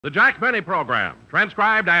The Jack Benny Program,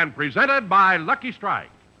 transcribed and presented by Lucky Strike.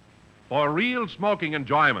 For real smoking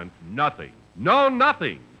enjoyment, nothing,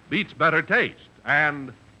 nothing beats better taste.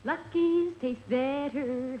 And Lucky's taste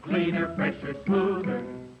better. Cleaner, fresher, smoother.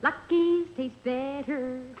 Lucky's taste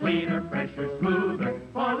better. Cleaner, fresher, smoother.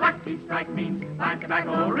 For Lucky Strike means fine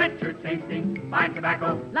tobacco, richer tasting, fine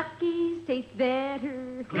tobacco. Lucky's taste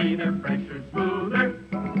better. Cleaner, fresher, smoother.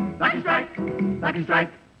 Lucky Strike, Lucky Strike.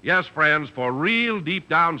 yes, friends, for real deep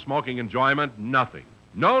down smoking enjoyment, nothing,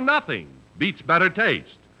 nothing beats better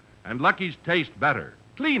taste. And Lucky's taste better,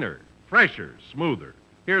 cleaner, fresher, smoother.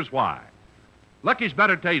 Here's why. Lucky's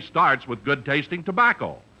better taste starts with good tasting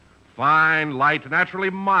tobacco. Fine, light, naturally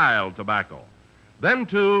mild tobacco. Then,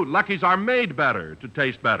 too, Lucky's are made better to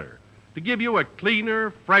taste better, to give you a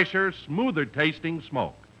cleaner, fresher, smoother tasting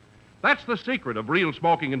smoke. That's the secret of real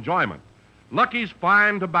smoking enjoyment. Lucky's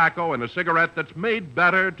fine tobacco in a cigarette that's made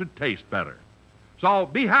better to taste better. So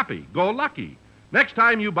be happy, go Lucky. Next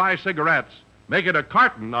time you buy cigarettes, make it a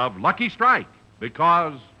carton of Lucky Strike,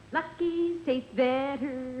 because Lucky's taste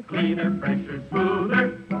better. Cleaner, fresher,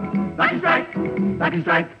 smoother. Lucky Strike, Lucky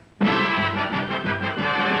Strike.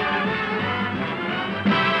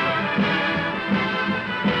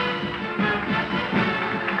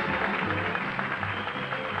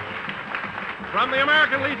 from the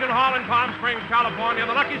American Legion Hall in Palm Springs, California,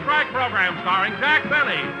 the Lucky Strike program starring Jack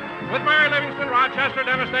Benny, with Mary Livingston, Rochester,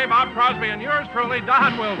 Dennis Day, Bob Crosby, and yours truly,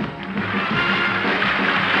 Don Wilson.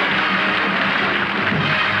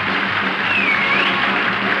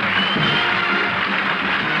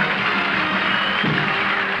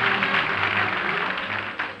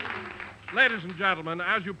 Ladies and gentlemen,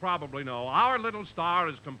 as you probably know, our little star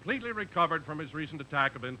is completely recovered from his recent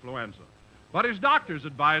attack of influenza. But his doctors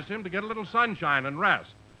advised him to get a little sunshine and rest.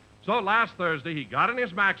 So last Thursday, he got in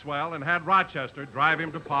his Maxwell and had Rochester drive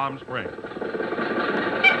him to Palm Springs.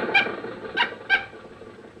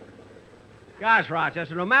 Gosh,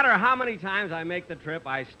 Rochester, no matter how many times I make the trip,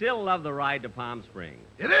 I still love the ride to Palm Springs.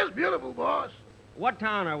 It is beautiful, boss. What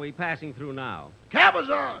town are we passing through now?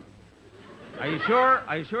 Cabazon. Are you sure?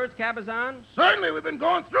 Are you sure it's Cabazon? Certainly, we've been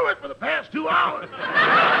going through it for the past 2 hours.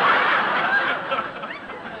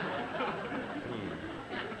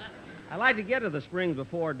 I'd like to get to the springs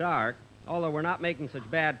before dark, although we're not making such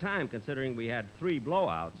bad time considering we had 3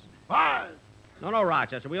 blowouts. 5. No,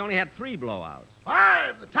 Rochester, we only had 3 blowouts.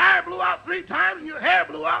 5. The tire blew out 3 times and your hair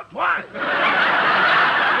blew out twice.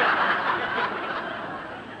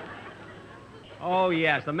 Oh,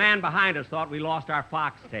 yes, the man behind us thought we lost our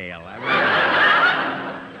foxtail.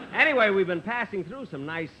 Anyway, we've been passing through some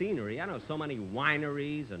nice scenery. I know so many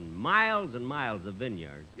wineries and miles of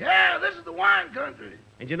vineyards. Yeah, this is the wine country.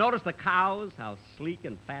 And you notice the cows, how sleek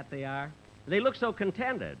and fat they are? They look so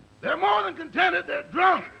contented. They're more than contented, they're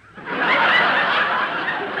drunk.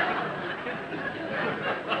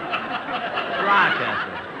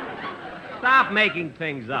 Rochester, stop making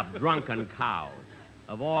things up, drunken cows.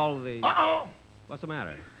 Of all the... Uh-oh. What's the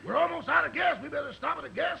matter? We're almost out of gas. We better stop at a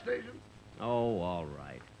gas station. Oh, all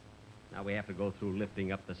right. Now we have to go through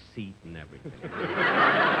lifting up the seat and everything.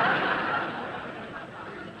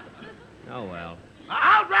 Oh, well.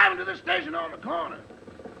 I'll drive him to the station on the corner.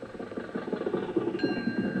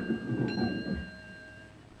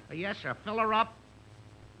 Yes, sir. Fill her up.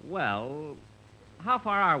 Well, how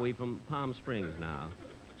far are we from Palm Springs now?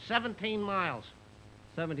 17 miles.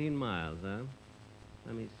 17 miles, huh?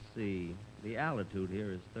 Let me see. The altitude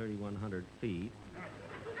here is 3,100 feet.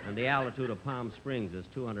 And the altitude of Palm Springs is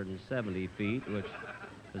 270 feet, which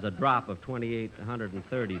is a drop of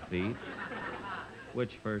 2,830 feet,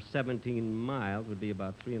 which for 17 miles would be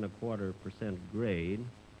about 3.25% grade.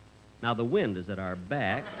 Now, the wind is at our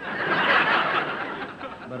back,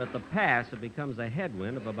 but at the pass, it becomes a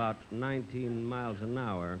headwind of about 19 miles an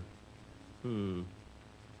hour.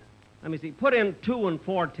 Let me see. Put in 2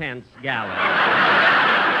 4/10 gallons.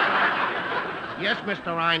 Yes,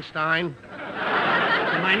 Mr. Einstein.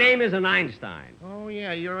 My name isn't Einstein. Oh,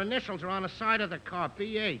 yeah, your initials are on the side of the car,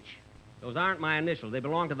 B.H. Those aren't my initials. They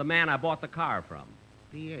belong to the man I bought the car from.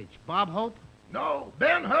 B.H. Bob Hope? No,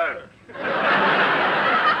 Ben Hur.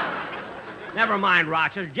 Never mind,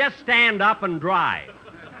 Rochester. Just stand up and drive.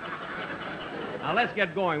 Now, let's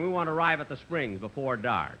get going. We want to arrive at the springs before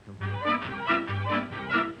dark.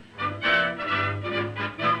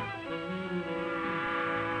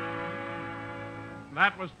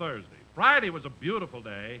 That was Thursday. Friday was a beautiful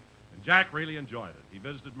day, and Jack really enjoyed it. He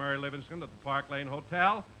visited Mary Livingston at the Park Lane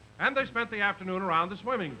Hotel, and they spent the afternoon around the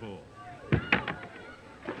swimming pool.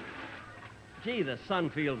 Gee, the sun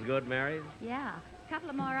feels good, Mary. Yeah. A couple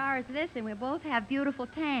of more hours of this, and we'll both have beautiful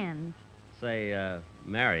tans. Say,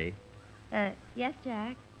 Mary, Yes,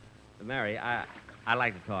 Jack? Mary, I'd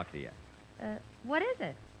like to talk to you. What is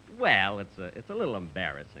it? Well, it's a little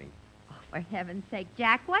embarrassing. Oh, for heaven's sake,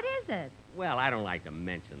 Jack, what is it? Well, I don't like to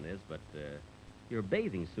mention this, but your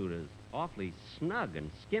bathing suit is awfully snug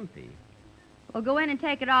and skimpy. Well, go in and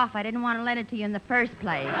take it off. I didn't want to lend it to you in the first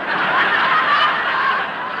place.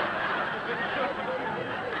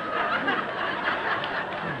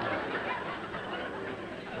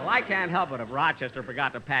 Well, I can't help it if Rochester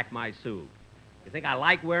forgot to pack my suit. You think I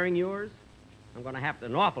like wearing yours? I'm going to have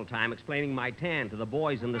an awful time explaining my tan to the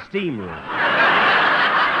boys in the steam room.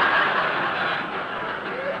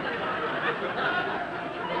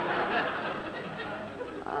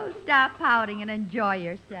 Oh, stop pouting and enjoy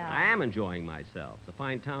yourself. I am enjoying myself. It's a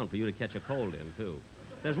fine town for you to catch a cold in, too.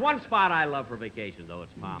 There's one spot I love for vacation, though.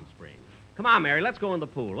 It's Palm Springs. Come on, Mary, let's go in the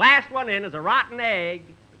pool. Last one in is a rotten egg.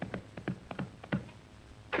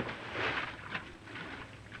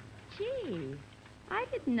 Gee, I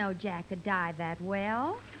didn't know Jack could dive that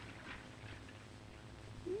well.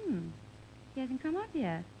 He hasn't come up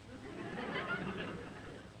yet.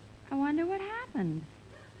 I wonder what happened.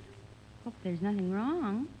 Hope there's nothing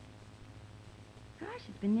wrong. Gosh,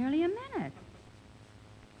 it's been nearly a minute.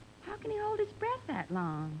 How can he hold his breath that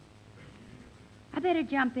long? I better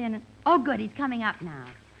jump in and... Oh, good, he's coming up now.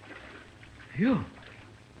 Phew.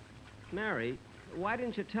 Mary, why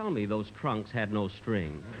didn't you tell me those trunks had no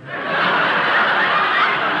strings?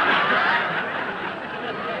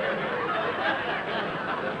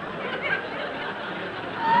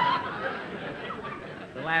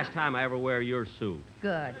 The last time I ever wear your suit.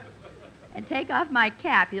 Good. And take off my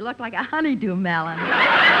cap. You look like a honeydew melon. Okay,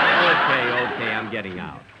 I'm getting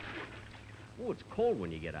out. Oh, it's cold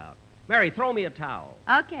when you get out. Mary, throw me a towel.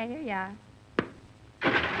 Okay, here you are.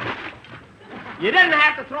 You didn't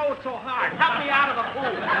have to throw it so hard. Help me out of the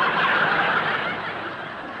pool.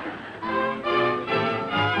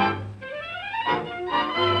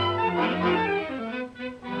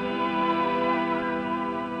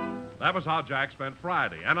 That was how Jack spent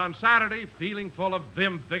Friday. And on Saturday, feeling full of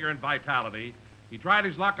vim, vigor, and vitality, he tried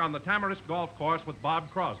his luck on the Tamarisk Golf Course with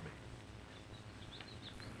Bob Crosby.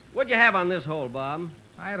 What'd you have on this hole, Bob?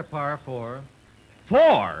 I had a par 4.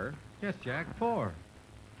 4? Yes, Jack, 4.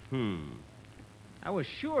 I was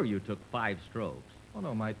sure you took 5 strokes. Oh,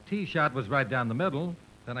 no, my tee shot was right down the middle.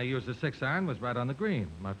 Then I used the 6-iron, was right on the green.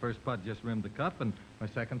 My first putt just rimmed the cup, and my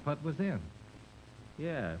second putt was in.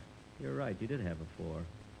 Yeah, you're right. You did have a 4.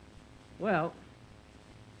 Well,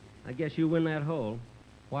 I guess you win that hole.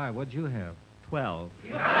 Why, what'd you have? 12.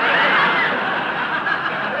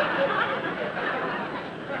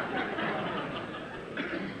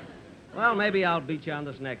 Well, maybe I'll beat you on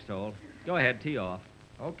this next hole. Go ahead, tee off.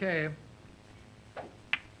 Okay.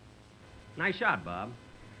 Nice shot, Bob.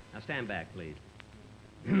 Now stand back, please.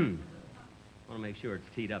 Want to make sure it's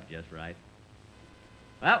teed up just right.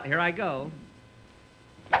 Well, here I go.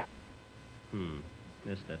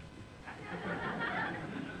 Missed it.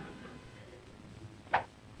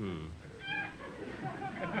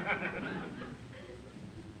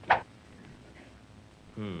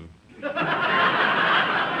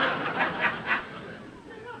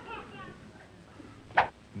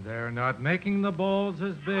 They're not making the balls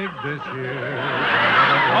as big this year.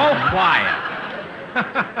 Oh, quiet.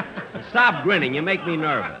 Stop grinning. You make me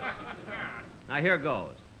nervous. Now, here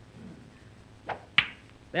goes.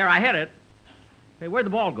 There, I hit it. Hey, where'd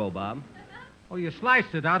the ball go, Bob? Oh, you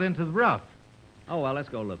sliced it out into the rough. Oh, well, let's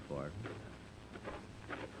go look for it.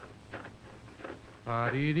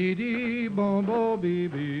 Da-dee-dee-dee, bom-bo-bee-bee.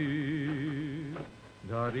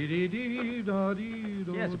 Da-dee-dee-dee,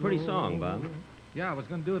 da-dee-do-do. Yeah, it's a pretty song, Bob. Yeah, I was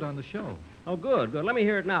going to do it on the show. Oh, good, good. Let me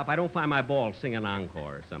hear it now. If I don't find my ball, sing an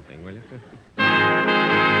encore or something, will you?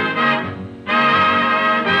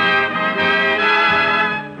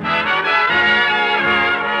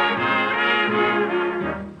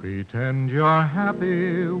 Pretend you're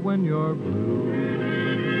happy when you're blue.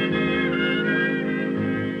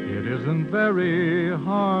 It isn't very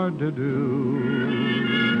hard to do.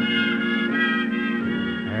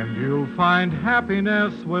 And you'll find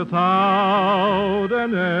happiness without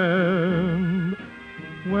an end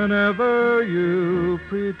whenever you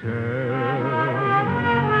pretend.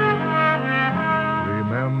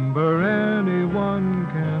 Remember, anyone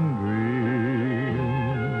can dream,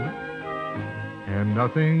 and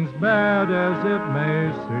nothing's bad as it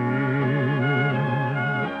may seem.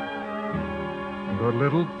 The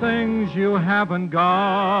little things you haven't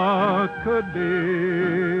got could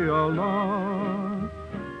be a lot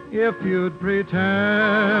if you'd pretend.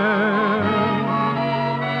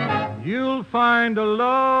 You'll find a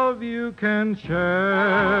love you can share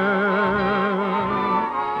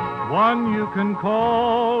one you can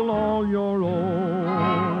call all your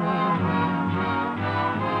own.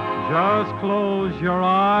 Just close your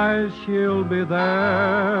eyes, she'll be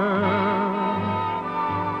there.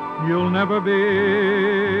 You'll never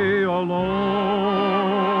be alone.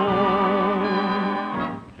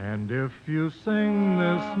 And if you sing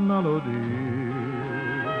this melody,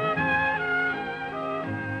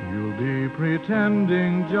 you'll be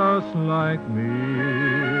pretending just like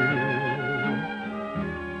me.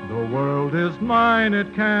 The world is mine,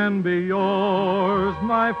 it can be yours,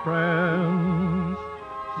 my friends.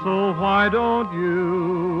 So why don't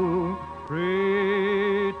you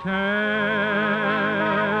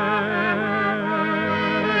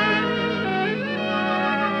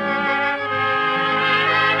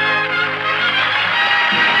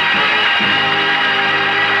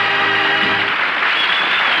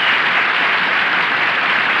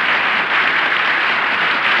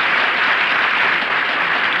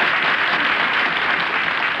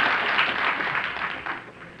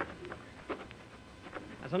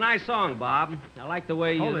That's a nice song, Bob. I like the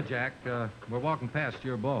way you... Hold it, Jack. We're walking past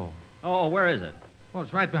your bow. Oh, where is it? Well,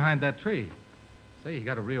 it's right behind that tree. Say, you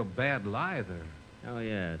got a real bad lie there. Oh,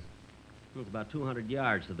 yes. It's about 200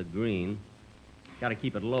 yards to the green. Got to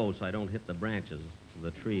keep it low so I don't hit the branches of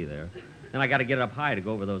the tree there. Then I got to get it up high to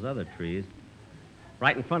go over those other trees.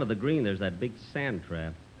 Right in front of the green, there's that big sand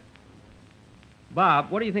trap.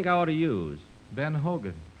 Bob, what do you think I ought to use? Ben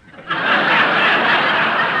Hogan.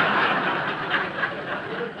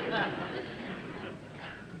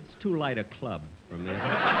 It's too light a club for me. I'm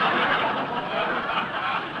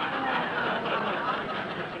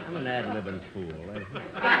an ad-libbing fool.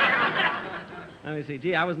 Let me see.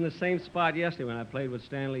 Gee, I was in the same spot yesterday when I played with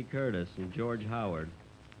Stanley Curtis and George Howard.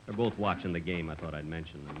 They're both watching the game. I thought I'd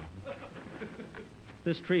mention them. If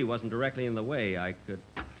this tree wasn't directly in the way, I could...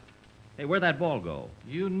 Hey, where'd that ball go?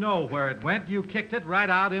 You know where it went. You kicked it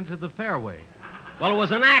right out into the fairway. Well, it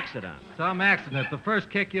was an accident. Some accident. The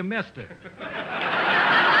first kick, you missed it.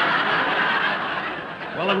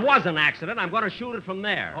 Well, it was an accident. I'm going to shoot it from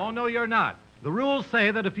there. Oh, no, you're not. The rules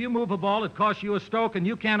say that if you move a ball, it costs you a stroke, and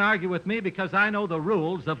you can't argue with me because I know the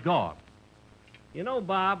rules of golf. You know,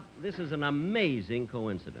 Bob, this is an amazing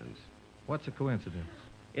coincidence. What's a coincidence?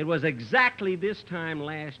 It was exactly this time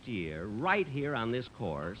last year, right here on this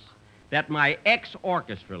course, that my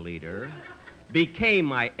ex-orchestra leader became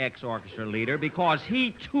my ex-orchestra leader because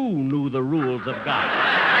he, too, knew the rules of golf.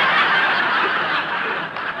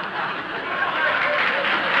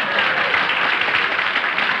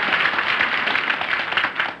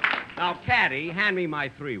 Now, Caddy, hand me my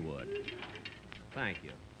 3-wood. Thank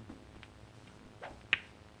you.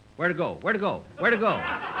 Where to go? Where to go? Where to go?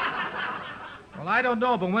 Well, I don't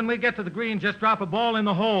know, but when we get to the green, just drop a ball in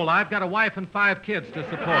the hole. I've got a wife and 5 kids to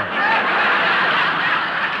support.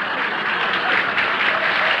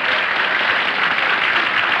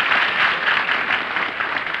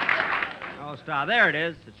 Oh, Star, there it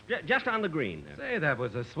is. It's just on the green there. Say, that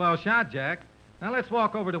was a swell shot, Jack. Now, let's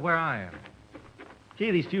walk over to where I am. Gee,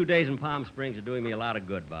 these few days in Palm Springs are doing me a lot of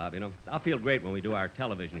good, Bob. You know, I'll feel great when we do our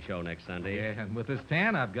television show next Sunday. Yeah, and with this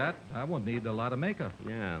tan I've got, I won't need a lot of makeup.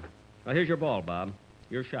 Yeah. Well, here's your ball, Bob.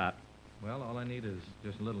 Your shot. Well, all I need is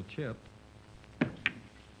just a little chip.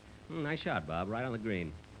 Nice shot, Bob. Right on the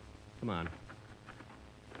green. Come on.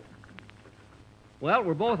 Well,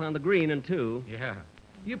 we're both on the green in 2. Yeah.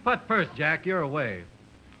 You putt first, Jack. You're away.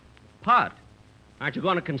 Putt? Aren't you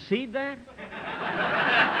going to concede that?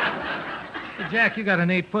 Hey, Jack, you got an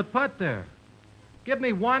 8-foot putt there. Give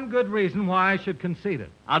me one good reason why I should concede it.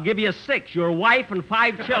 I'll give you 6. Your wife and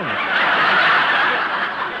 5 children.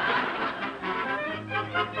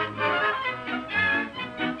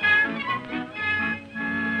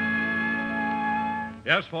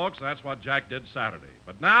 Yes, folks, that's what Jack did Saturday.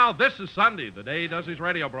 But now, this is Sunday, the day he does his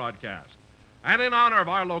radio broadcast. And in honor of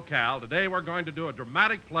our locale, today we're going to do a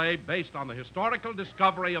dramatic play based on the historical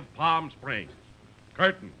discovery of Palm Springs.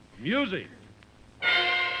 Curtain, music.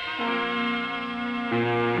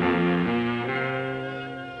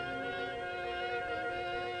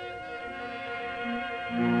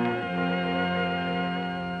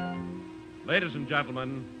 Ladies and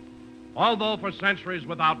gentlemen, although for centuries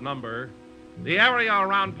without number, the area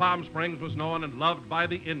around Palm Springs was known and loved by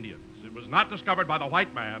the Indians. It was not discovered by the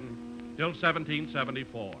white man till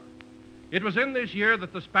 1774. It was in this year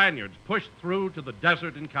that the Spaniards pushed through to the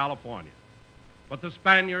desert in California. But the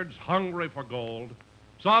Spaniards, hungry for gold,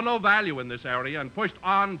 saw no value in this area and pushed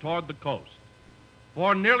on toward the coast.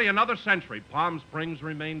 For nearly another century, Palm Springs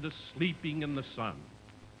remained sleeping in the sun,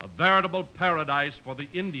 a veritable paradise for the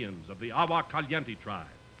Indians of the Agua Caliente tribe.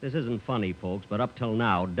 This isn't funny, folks, but up till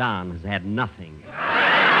now, Don has had nothing.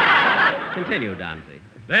 Continue, Domsey.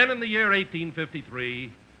 Then in the year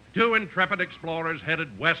 1853, two intrepid explorers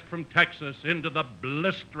headed west from Texas into the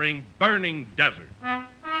blistering, burning desert.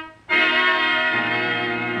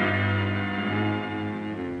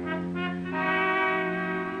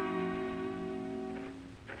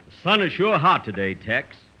 The sun is sure hot today,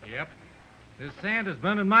 Tex. Yep. This sand is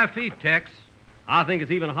burning my feet, Tex. I think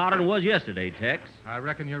it's even hotter than it was yesterday, Tex. I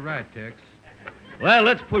reckon you're right, Tex. Well,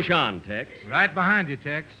 let's push on, Tex. Right behind you,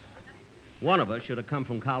 Tex. One of us should have come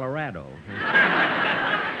from Colorado.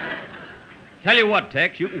 Tell you what,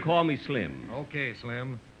 Tex, you can call me Slim. Okay,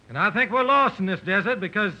 Slim. And I think we're lost in this desert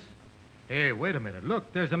because... Hey, wait a minute.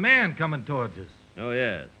 Look, there's a man coming towards us. Oh,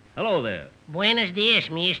 yes. Hello there. Buenos dias,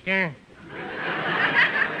 mister.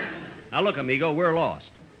 Now, look, amigo, we're lost.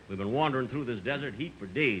 We've been wandering through this desert heat for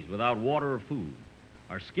days without water or food.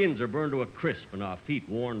 Our skins are burned to a crisp and our feet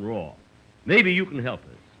worn raw. Maybe you can help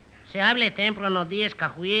us. Se hable temprano días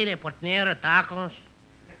cajuire portnero tacos.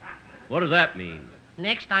 What does that mean?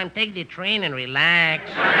 Next time, take the train and relax.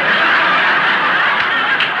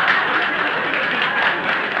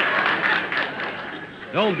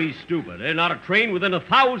 Don't be stupid. There's not a train within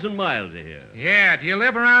 1,000 miles of here. Yeah, do you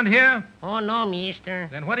live around here? Oh, no, mister.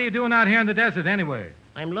 Then what are you doing out here in the desert anyway?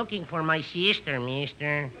 I'm looking for my sister,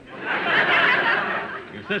 mister.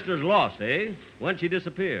 Your sister's lost, eh? When'd she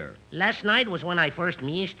disappear? Last night was when I first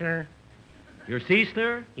missed her. Your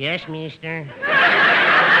sister? Yes, mister.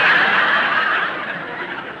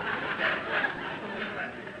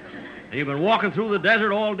 And you've been walking through the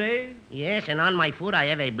desert all day? Yes, and on my foot I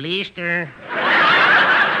have a blister.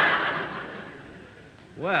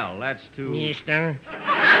 Well, that's too... Mister.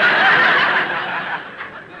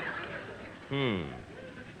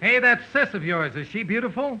 Hey, that sis of yours, is she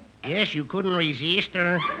beautiful? Yes, you couldn't resist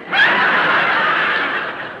her.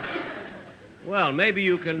 Well, maybe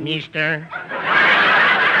you can... Mister.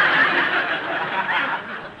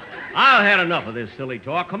 I've had enough of this silly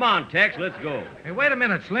talk. Come on, Tex, let's go. Hey, wait a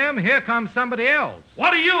minute, Slim. Here comes somebody else.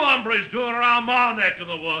 What are you hombres doing around my neck of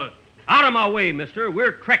the woods? Out of my way, mister.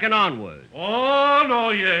 We're trekking onward. Oh, no,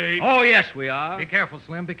 you ain't. Oh, yes, we are. Be careful,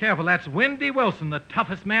 Slim. Be careful. That's Windy Wilson, the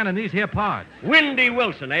toughest man in these here parts. Windy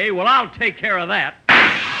Wilson, eh? Well, I'll take care of that.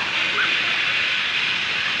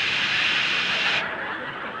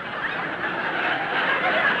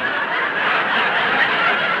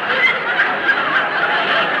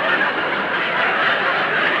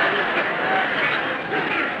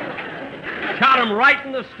 Shot him right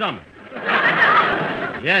in the stomach.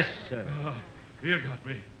 Yes, sir. You got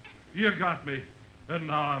me. You got me. And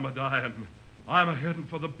now I'm a-dying. I'm a-heading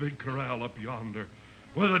for the big corral up yonder,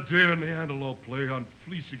 where the deer and the antelope play on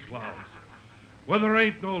fleecy clouds, where there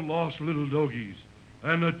ain't no lost little dogies,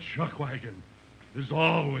 and the chuck wagon is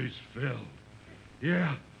always filled.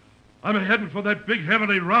 Yeah, I'm a-heading for that big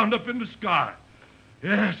heavenly roundup in the sky.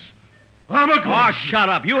 Yes, I'm a-going. Oh, shut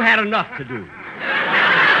up. You had enough to do.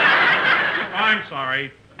 I'm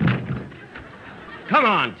sorry. Come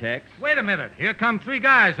on, Tex. Wait a minute. Here come three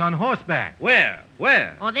guys on horseback. Where?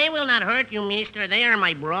 Where? Oh, they will not hurt you, mister. They are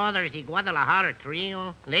my brothers, the Guadalajara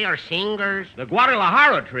Trio. They are singers. The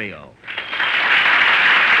Guadalajara Trio.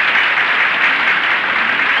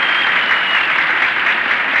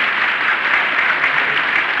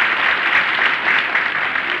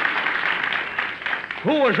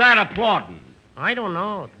 Who was that applauding? I don't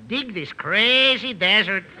know. Dig this crazy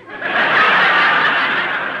desert.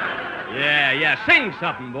 Yeah. Sing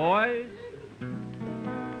something, boys.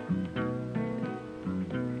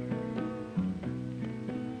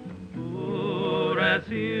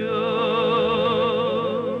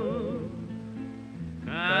 Oración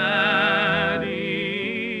Caribe.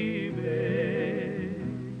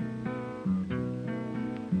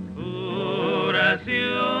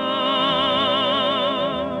 Oración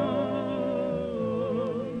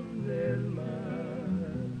del mar.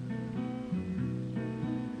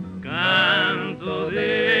 Canto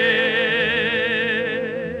de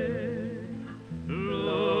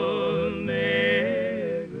los negros,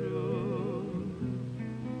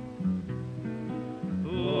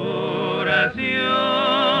 oración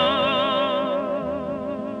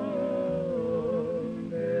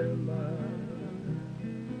del mar.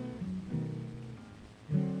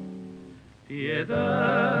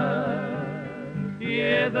 Piedad,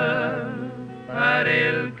 piedad para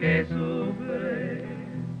el que sufre.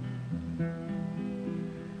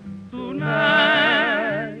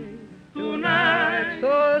 Tonight,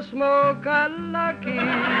 so smoke a lucky.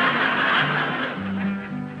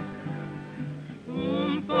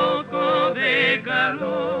 Un poco de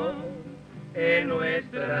calor en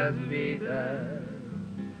nuestras vidas.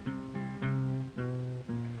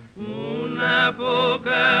 Una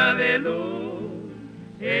poca de luz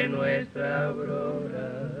de nuestra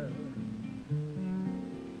aurora.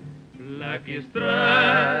 Lucky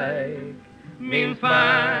strike means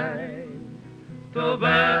fine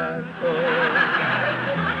tobacco.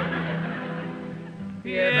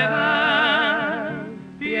 Piedad,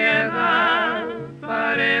 piedad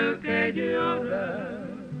para el que llora.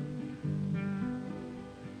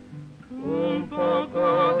 Un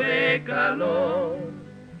poco de calor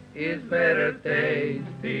is better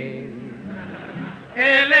tasting.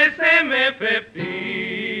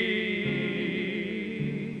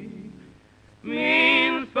 LSM-50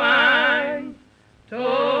 means fine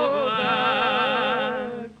tobacco.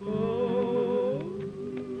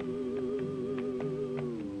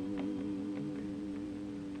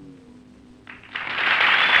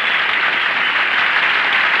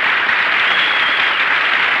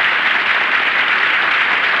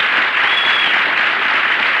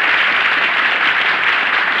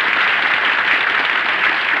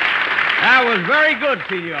 That was very good,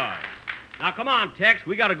 senor. Now, come on, Tex.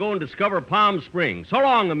 We got to go and discover Palm Springs. So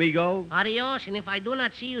long, amigo. Adios, and if I do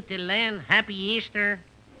not see you till then, happy Easter,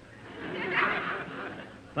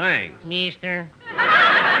 Thanks. mister.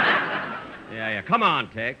 Yeah. Come on,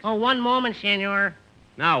 Tex. Oh, one moment, senor.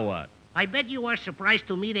 Now what? I bet you are surprised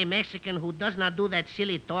to meet a Mexican who does not do that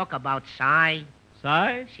silly talk about psi.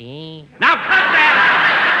 Size? See? Now, cut that!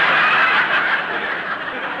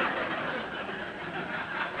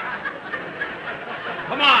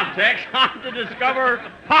 Come on, Tex. On to discover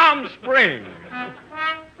Palm Springs.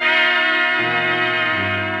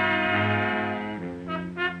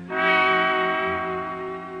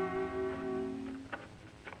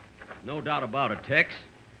 No doubt about it, Tex.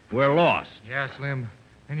 We're lost. Yeah, Slim.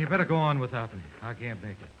 And you better go on without me. I can't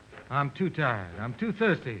make it. I'm too tired. I'm too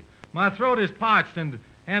thirsty. My throat is parched and...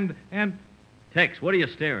 Tex, what are you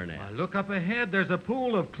staring I at? look up ahead. There's a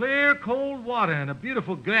pool of clear, cold water and a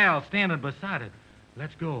beautiful gal standing beside it.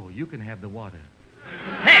 Let's go. You can have the water.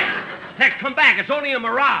 Tex, come back. It's only a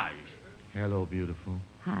mirage. Hello, beautiful.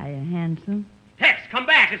 Hiya, handsome. Tex, come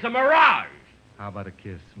back. It's a mirage. How about a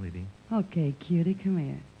kiss, sweetie? Okay, cutie, come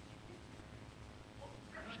here.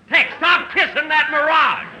 Tex, stop kissing that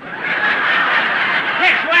mirage.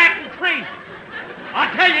 Tex, you're acting crazy.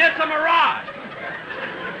 I'll tell you, it's a mirage.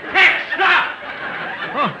 Tex, stop.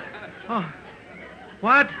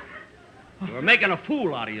 What? You were making a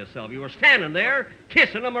fool out of yourself. You were standing there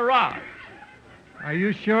kissing a mirage. Are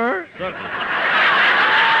you sure? Certainly.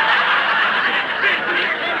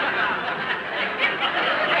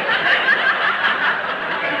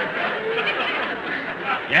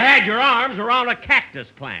 You had your arms around a cactus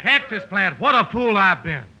plant. Cactus plant. What a fool I've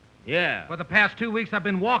been. Yeah. For the past 2 weeks, I've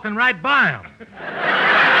been walking right by him.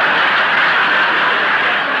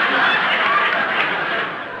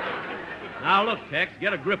 Now, look, Tex,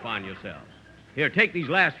 get a grip on yourself. Here, take these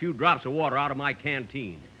last few drops of water out of my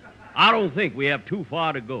canteen. I don't think we have too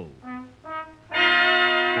far to go.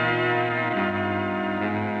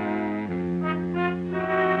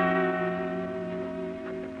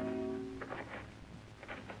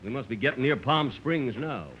 We must be getting near Palm Springs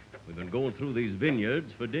now. We've been going through these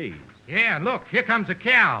vineyards for days. Yeah, and look, here comes a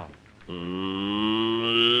cow.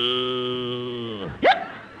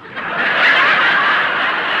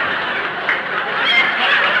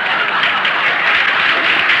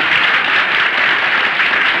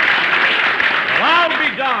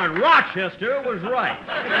 Darn, Rochester was right.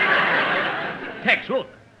 Tex, look.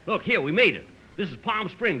 Look, here, we made it. This is Palm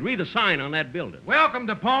Springs. Read the sign on that building. Welcome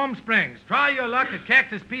to Palm Springs. Try your luck at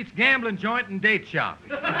Cactus Pete's gambling joint and date shop.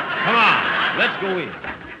 Come on, let's go in.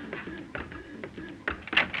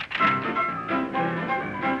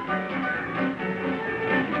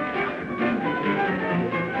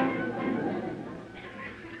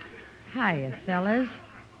 Hiya, fellas.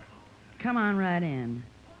 Come on right in.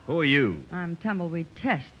 Who are you? I'm Tumbleweed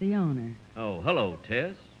Tess, the owner. Oh, hello,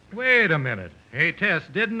 Tess. Wait a minute. Hey, Tess,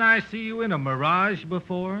 didn't I see you in a mirage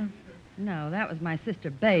before? No, that was my sister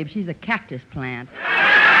Babe. She's a cactus plant.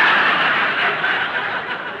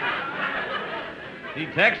 See,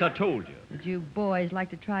 Tex, I told you. Would you boys like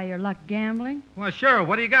to try your luck gambling? Well, sure.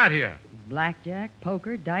 What do you got here? Blackjack,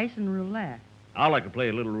 poker, dice, and roulette. I'd like to play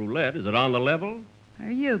a little roulette. Is it on the level?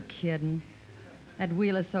 Are you kidding? That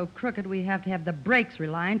wheel is so crooked we have to have the brakes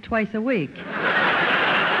relined twice a week.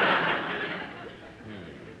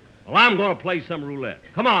 Well, I'm going to play some roulette.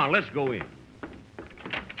 Come on, let's go in.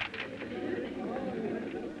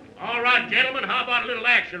 All right, gentlemen, how about a little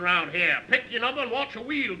action around here? Pick your number and watch the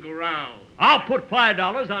wheel go round. I'll put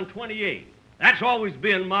 $5 on 28. That's always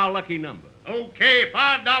been my lucky number. Okay,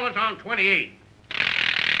 $5 on 28.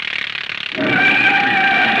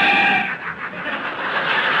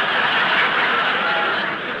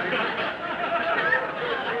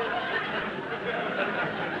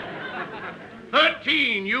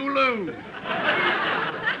 13, you lose.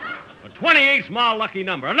 A 28 small lucky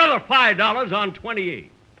number. Another $5 on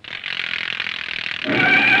 28.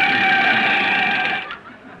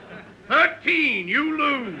 13, you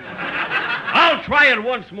lose. I'll try it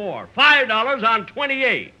once more. $5 on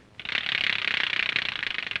 28.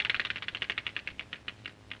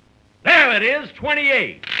 There it is,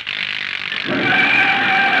 28.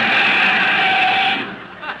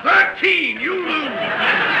 13, you lose.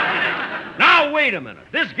 Now, wait a minute.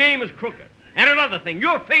 This game is crooked. And another thing,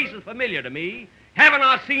 your face is familiar to me. Haven't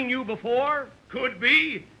I seen you before? Could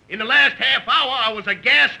be. In the last half hour, I was a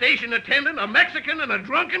gas station attendant, a Mexican, and a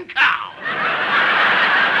drunken cow.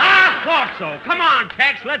 I thought so. Come on,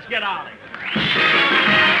 Tex, let's get out of here.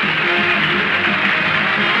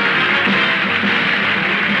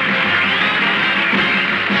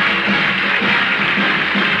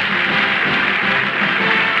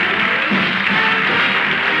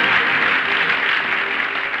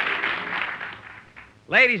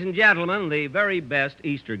 Ladies and gentlemen, the very best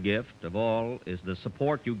Easter gift of all is the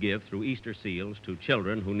support you give through Easter Seals to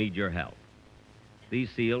children who need your help.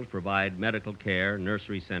 These seals provide medical care,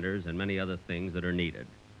 nursery centers, and many other things that are needed.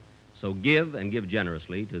 So give and give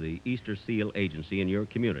generously to the Easter Seal Agency in your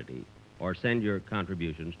community, or send your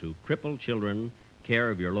contributions to Crippled Children, care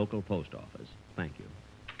of your local post office. Thank you.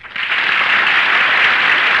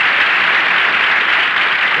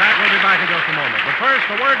 Jack will be back in just a moment. But first,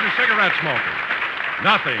 a word to cigarette smokers.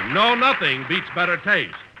 Nothing, no nothing beats better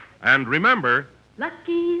taste. And remember,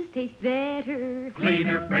 Lucky's taste better.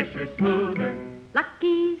 Cleaner, fresher, smoother.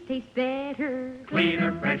 Lucky's taste better.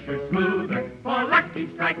 Cleaner, fresher, smoother. For Lucky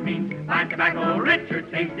Strike means fine tobacco, richer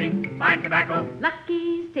tasting. Fine tobacco.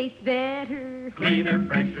 Lucky's taste better. Cleaner,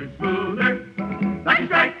 fresher, smoother. Lucky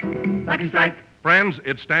Strike. Lucky Strike. friends,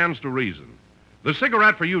 it stands to reason. The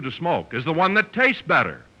cigarette for you to smoke is the one that tastes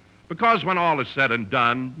better. Because when all is said and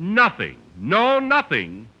done, nothing, no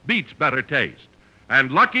nothing, beats better taste.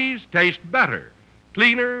 And Lucky's taste better,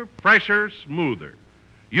 cleaner, fresher, smoother.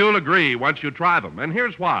 You'll agree once you try them, and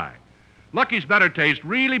here's why. Lucky's better taste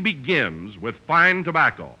really begins with fine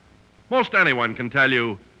tobacco. Most anyone can tell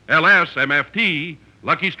you, LSMFT,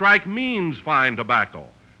 Lucky Strike means fine tobacco.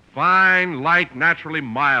 Fine, light, naturally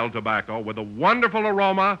mild tobacco with a wonderful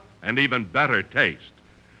aroma and even better taste.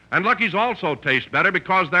 And Lucky's also taste better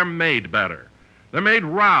because they're made better. They're made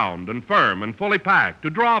round and firm and fully packed to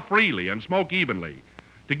draw freely and smoke evenly,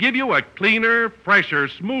 to give you a cleaner, fresher,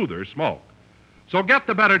 smoother smoke. So get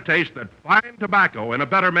the better taste that fine tobacco in a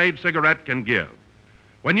better-made cigarette can give.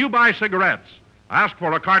 When you buy cigarettes, ask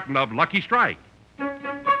for a carton of Lucky Strike.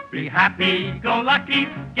 Be happy, go lucky,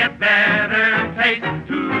 get better taste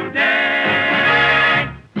today.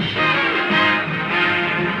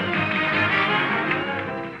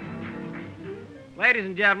 Ladies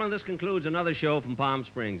and gentlemen, this concludes another show from Palm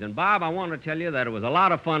Springs. And, Bob, I want to tell you that it was a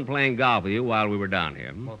lot of fun playing golf with you while we were down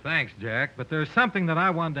here. Well, thanks, Jack, but there's something that I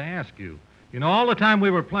wanted to ask you. You know, all the time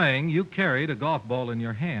we were playing, you carried a golf ball in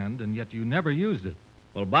your hand, and yet you never used it.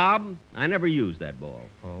 Well, Bob, I never used that ball.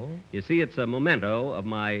 Oh? You see, it's a memento of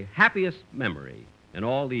my happiest memory in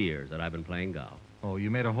all the years that I've been playing golf. Oh,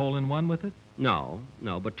 you made a hole-in-one with it? No,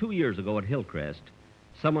 but 2 years ago at Hillcrest,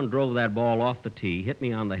 someone drove that ball off the tee, hit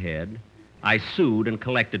me on the head. I sued and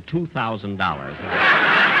collected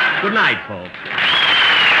 $2,000. Good night, folks.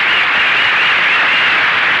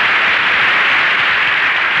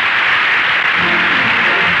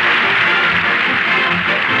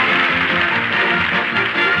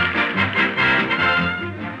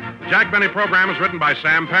 The Jack Benny program is written by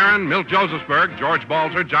Sam Perrin, Milt Josephsberg, George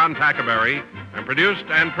Balzer, John Tackerberry, and produced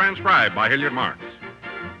and transcribed by Hilliard Marks.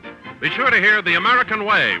 Be sure to hear The American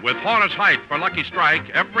Way with Horace Heidt for Lucky Strike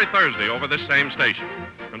every Thursday over this same station.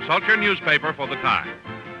 Consult your newspaper for the time.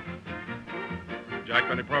 The Jack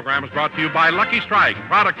Benny program is brought to you by Lucky Strike,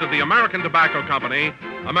 product of the American Tobacco Company,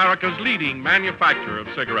 America's leading manufacturer of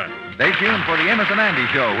cigarettes. Stay tuned for the Amos and Andy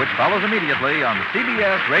Show, which follows immediately on the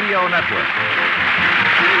CBS Radio Network.